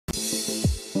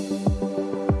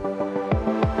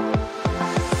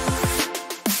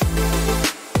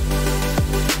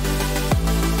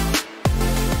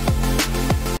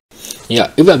Yeah,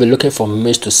 if you have been looking for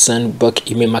means to send bulk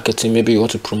email marketing, maybe you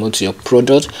want to promote your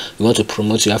product, you want to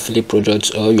promote your affiliate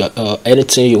product, or your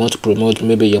anything you want to promote,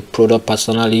 maybe your product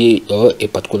personally or a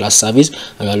particular service,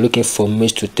 and you are looking for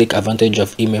means to take advantage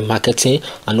of email marketing,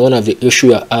 and one of the issues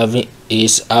you are having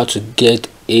is how to get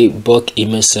a bulk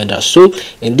email sender. So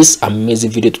in this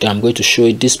amazing video today, I'm going to show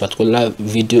you this particular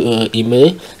video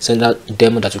email sender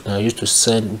demo that you can use to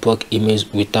send bulk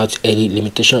emails without any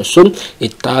limitation. So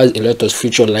it has a lot of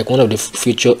features. Like one of the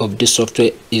feature of this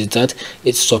software is that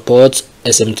it supports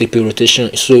SMTP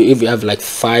rotation. So if you have like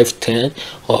 5, 10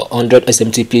 or 100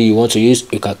 SMTP you want to use,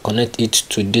 you can connect it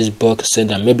to this bulk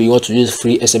sender. Maybe you want to use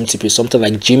free SMTP, something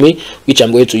like 𝐤𝐸, which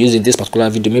I'm going to use in this particular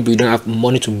video. Maybe you don't have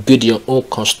money to build your own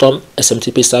custom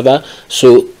SMTP server,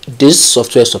 so this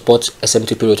software supports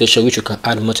SMTP rotation, which you can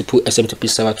add multiple SMTP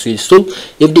server to it. So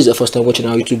if this is the first time watching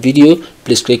our YouTube video,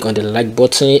 please click on the like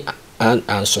button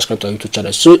and subscribe to our YouTube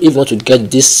channel. So if you want to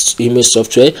get this email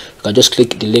software, you can just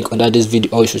click the link under this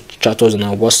video, or you should chat us on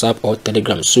our WhatsApp or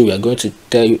Telegram. So we are going to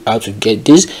tell you how to get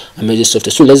this amazing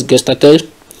software. So let's get started.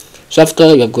 So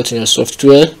after you have gotten your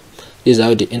software, this is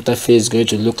how the interface is going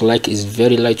to look like. It's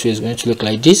very lightweight. It's going to look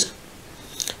like this.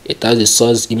 It has a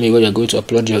source email where you're going to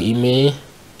upload your email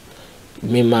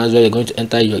mask, where you're going to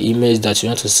enter your emails that you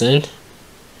want to send.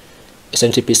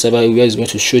 SMTP server where is going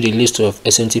to show the list of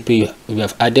SMTP we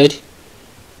have added.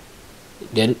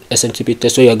 Then SMTP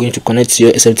test, where you are going to connect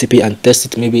your SMTP and test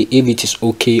it, maybe if it is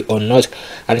okay or not.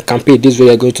 And campaign, this way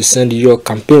you are going to send your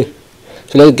campaign.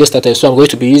 So let's get started. So I'm going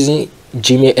to be using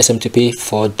𝐤𝐸 SMTP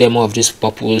for demo of this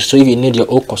purpose. So if you need your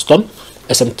own custom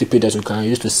SMTP that you can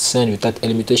use to send without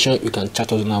any limitation, you can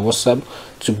chat us on our WhatsApp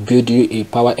to build you a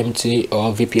PowerMT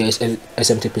or VPS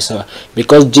SMTP server.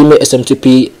 Because 𝐤𝐸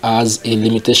SMTP has a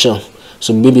limitation,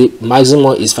 so maybe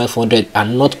maximum is 500,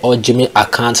 and not all 𝐤𝐸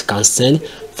accounts can send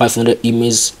 500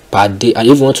 emails per day. And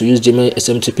if you want to use 𝐤𝐸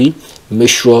SMTP, make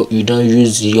sure you don't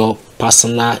use your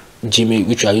personal 𝐤𝐸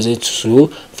which you are using to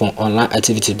for online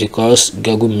activities, because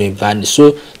Google may ban it.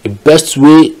 So the best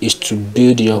way is to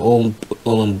build your own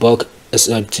bulk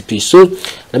SMTP. So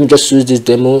let me just use this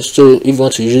demo. So if you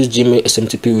want to use 𝐤𝐸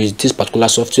SMTP with this particular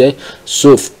software,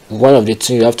 so one of the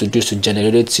things you have to do is to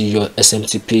generate your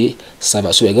SMTP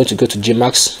server. So we're going to go to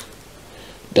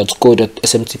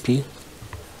𝗤𝐸𝐞𝐧.co.smtp.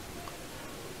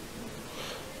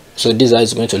 So this is how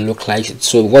it's going to look like.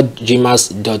 So what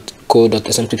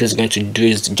𝗤𝐸𝐞𝐧.co.smtp is going to do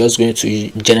is just going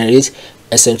to generate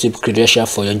SMTP credential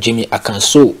for your 𝐤𝐸 account.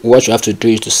 So what you have to do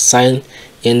is to sign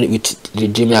in with the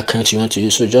𝐤𝐸 account you want to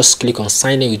use. So just click on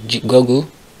sign in with Google.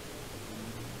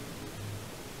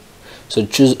 So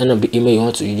choose any of the email you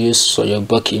want to use for your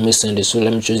bulk email sender. So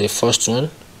let me choose the first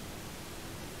one.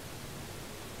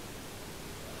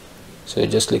 So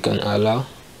just click on allow.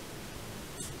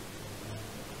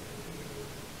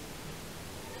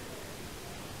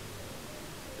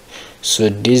 So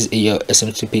this is your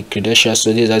SMTP credential.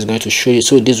 So this is going to show you.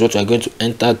 So this is what you are going to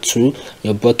enter to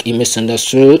your bulk email sender.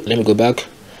 So let me go back.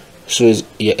 So it's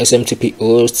your SMTP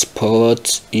host,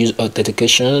 port, use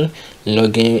authentication,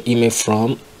 login, email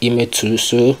from, email to.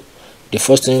 So the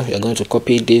first thing you're going to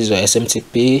copy this your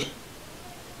SMTP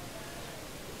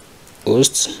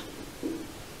host.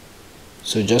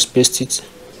 So just paste it.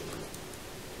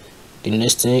 The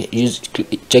next thing,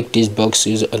 check this box,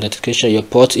 use authentication, your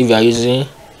port if you are using.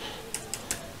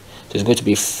 It's going to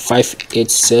be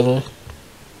 587.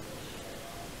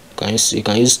 You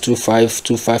can use 25,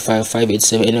 255,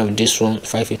 587, any of this one,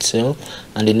 587.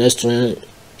 And the next one,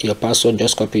 your password,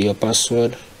 just copy your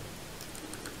password.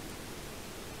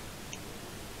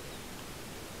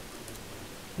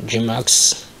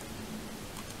 𝐤𝐸𝐞𝐧.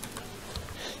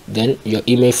 Then your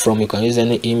email from, you can use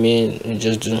any email, you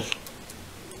just do.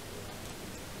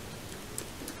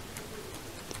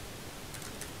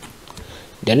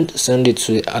 Then send it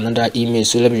to another email.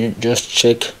 So let me just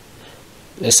check.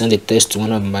 Let's send a test to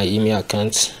one of my email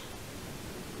accounts.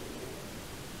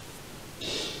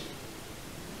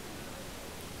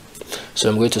 So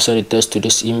I'm going to send a test to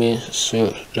this email.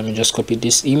 So let me just copy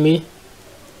this email,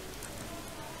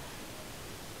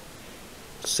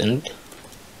 send,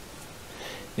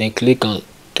 then click on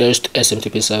test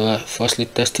SMTP server. Firstly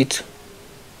test it.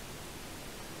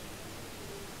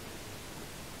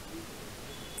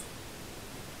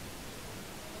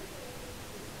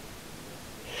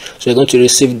 So you're going to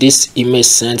receive this email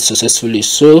sent successfully.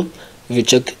 So if you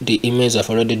check, the emails have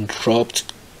already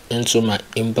dropped into my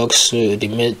inbox. So the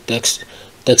mail text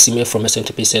email from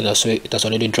SMTP sender, so it has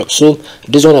already dropped. So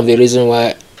this is one of the reasons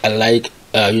why I like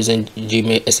using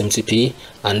Gmail SMTP,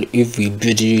 and if we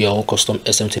build you your own custom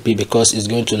SMTP, because it's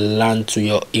going to land to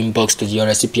your inbox, to your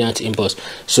recipient inbox.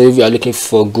 So if you are looking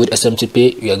for good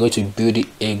SMTP, you are going to build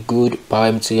a good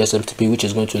PowerMT SMTP which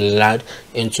is going to land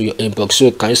into your inbox.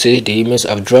 So can you see the emails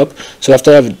I've dropped? So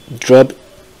after I've dropped,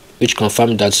 which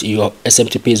confirm that your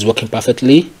SMTP is working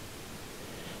perfectly,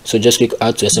 so just click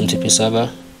add to SMTP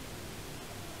server.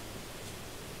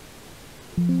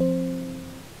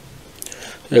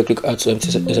 You click add to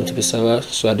SMTP server,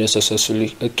 so add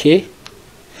successfully. Okay,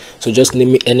 so just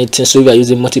name me anything. So if you are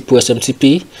using multiple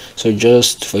SMTP, so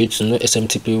just for you to know,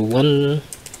 SMTP1.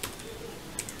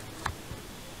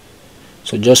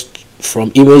 So just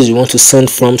from emails you want to send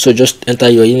from, so just enter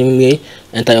your email,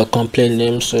 enter your complaint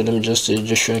name. So let me just say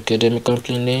𝐨𝐩𝐞𝐧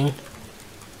complaint name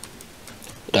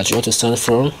that you want to send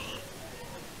from.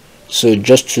 So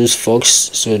just choose Fox,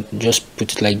 so just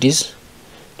put it like this,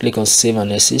 click on save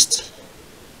and assist.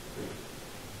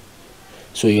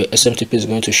 So your SMTP is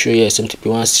going to show you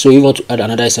SMTP1. So if you want to add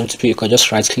another SMTP, you can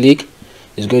just right click.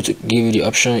 It's going to give you the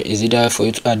option, is either for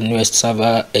you to add newest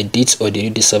server, edit, or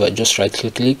delete this server. Just right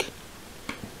click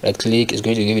is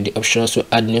going to give you the option to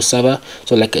add new server.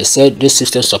 So like I said, this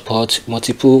system supports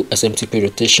multiple SMTP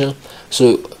rotation,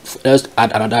 so let's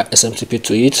add another SMTP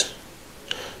to it.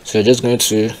 So you're just going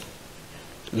to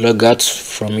log out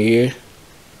from here,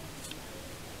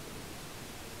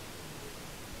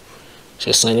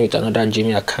 so sign in with another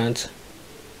Gmail account.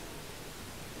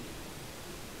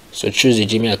 So choose the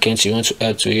Gmail account you want to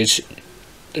add to it.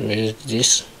 Let me use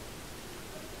this.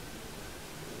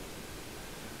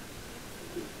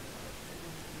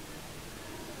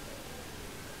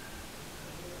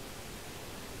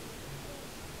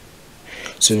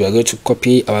 So we are going to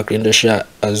copy our credential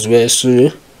as well. So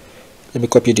let me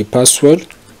copy the password.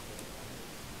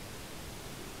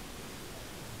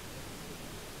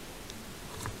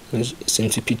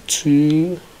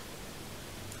 SMTP2.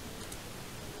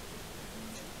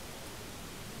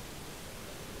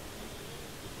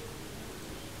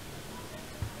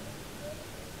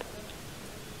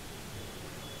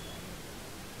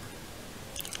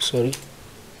 Sorry.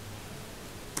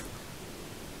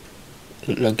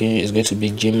 Login is going to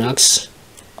be Gmax.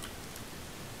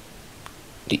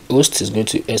 The host is going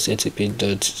to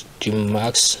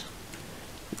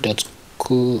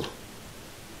http://gmax.co.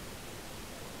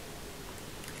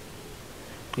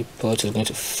 The port is going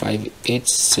to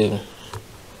 587.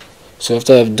 So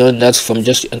after I've done that, from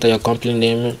just enter your company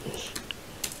name,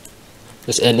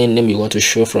 just any name you want to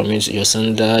show from it, your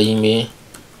sender, email.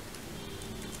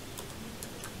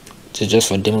 So just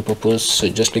for demo purpose, so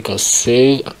just click on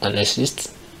save and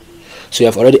assist. So you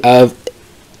have already have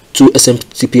 2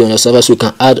 SMTP on your server, so you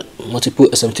can add multiple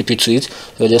SMTP to it.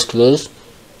 So just close.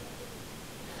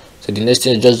 So the next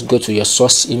thing is just go to your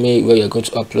source email where you're going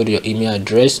to upload your email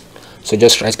address. So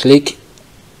just right click,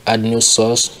 add new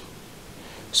source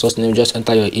name, just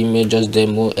enter your email, just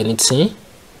demo anything,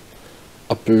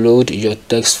 upload your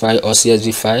text file or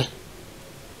CSV file.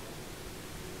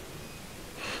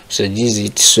 So this is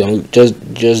it. So I'm just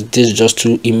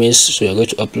 2 emails, so you're going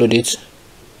to upload it.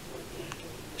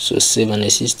 So save and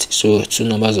assist. So 2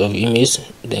 numbers of emails,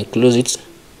 then close it.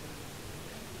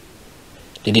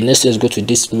 Then the next thing is go to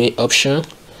this mail option,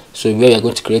 so where you're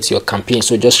going to create your campaign.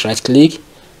 So just right click,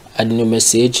 add new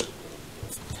message,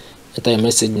 enter your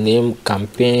message name,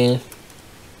 campaign,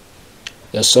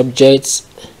 your subject,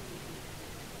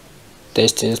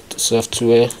 testing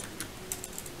software.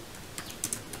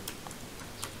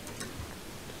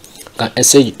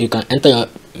 You can enter your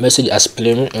message as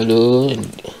plain. Hello,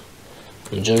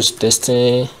 I'm just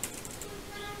testing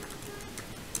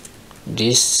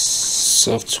this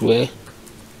software.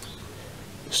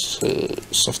 So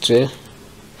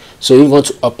you want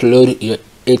to upload your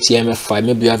HTML file,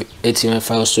 maybe you have HTML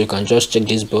file, so you can just check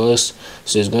this box.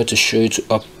 So it's going to show you to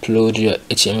upload your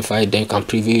HTML file, then you can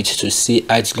preview it to see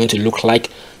how it's going to look like.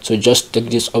 So just take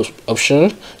this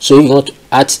option. So if you want to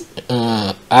add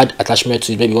attachment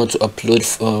to it, maybe you want to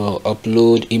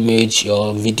upload image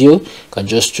or video, you can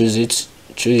just choose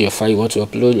your file you want to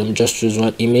upload. Let me just choose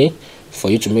one email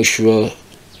for you to make sure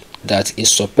that it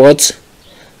supports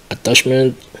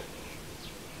attachment.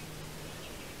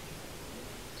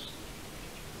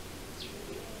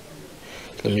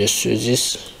 Let me just choose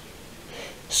this.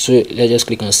 So let's just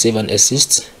click on save and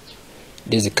assist.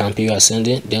 This is the campaign you are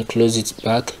sending, then close it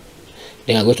back.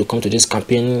 Then I'm going to come to this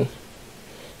campaign,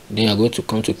 then I'm going to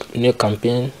come to new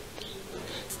campaign,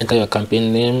 enter your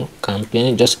campaign name,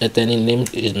 just enter any name,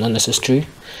 is not necessary.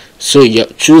 So you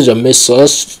choose your mail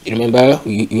source. Remember,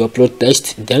 you upload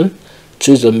text, then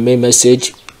choose the mail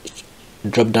message,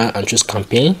 drop down and choose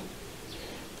campaign.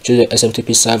 choose the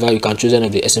SMTP server. You can choose any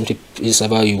of the SMTP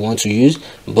server you want to use,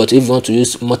 but if you want to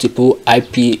use multiple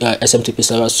IP SMTP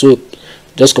servers, so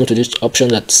just come to this option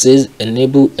that says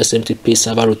enable SMTP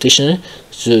server rotation.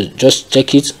 So just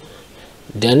check it,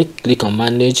 then click on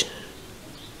manage.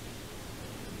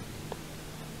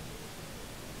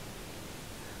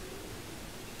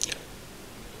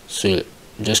 So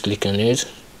just click on it.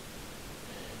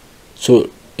 So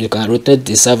you can rotate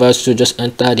the server, so just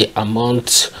enter the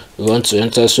amount you want to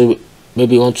enter. So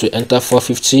maybe you want to enter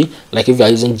 450, like if you are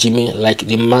using Gmail, like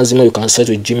the maximum you can set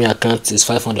with Gmail account is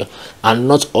 500, and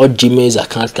not all Gmail's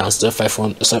account can set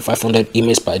 500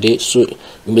 emails per day. So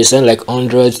you may send like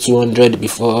 100, 200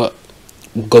 before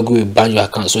Google will ban your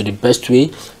account. So the best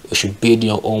way, you should build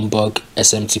your own bulk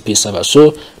SMTP server.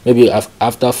 So maybe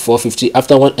after 450,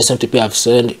 after one SMTP I've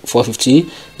sent 450,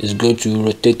 is going to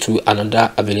rotate to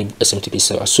another available SMTP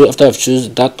server. So after I've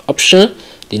chosen that option,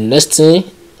 the next thing,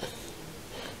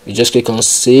 you just click on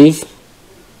save.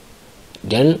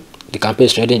 Then the campaign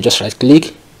is ready. Just right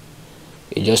click,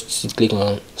 you just click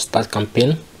on start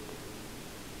campaign.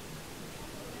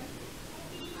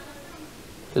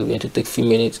 It's going to take a few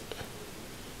minutes.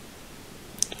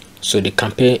 So the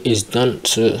campaign is done.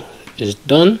 So it's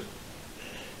done.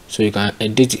 So you can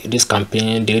edit this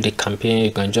campaign, delete the campaign.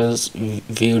 You can just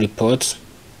view reports.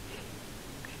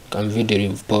 You can view the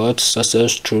report,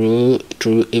 success, true.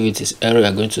 If it is error, you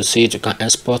are going to see it. You can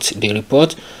export the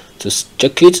report to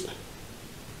check it.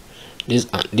 This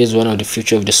is one of the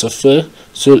features of the software.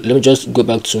 So let me just go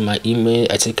back to my email.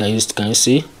 I think I used, can you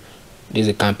see, this is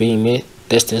a campaign email,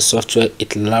 testing software.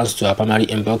 It lands to our primary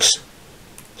inbox.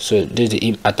 So this is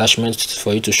the attachment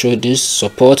for you to show this,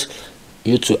 support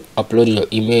you to upload your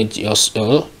image, your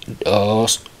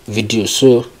video.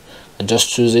 So I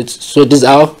just choose it. So this is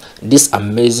how this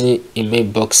amazing email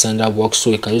box sender works.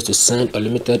 So you can use to send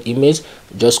unlimited emails.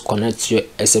 Just connect your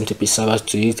SMTP server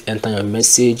to it, enter your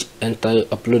message,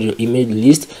 upload your email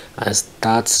list, and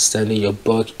start sending your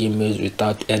bulk emails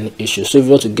without any issue. So if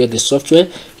you want to get the software,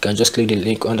 you can just click the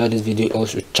link under this video, or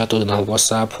chat us on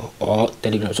WhatsApp or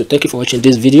Telegram. So thank you for watching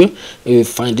this video. If you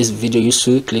find this video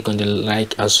useful, click on the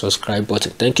like and subscribe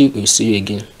button. Thank you. We'll see you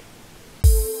again.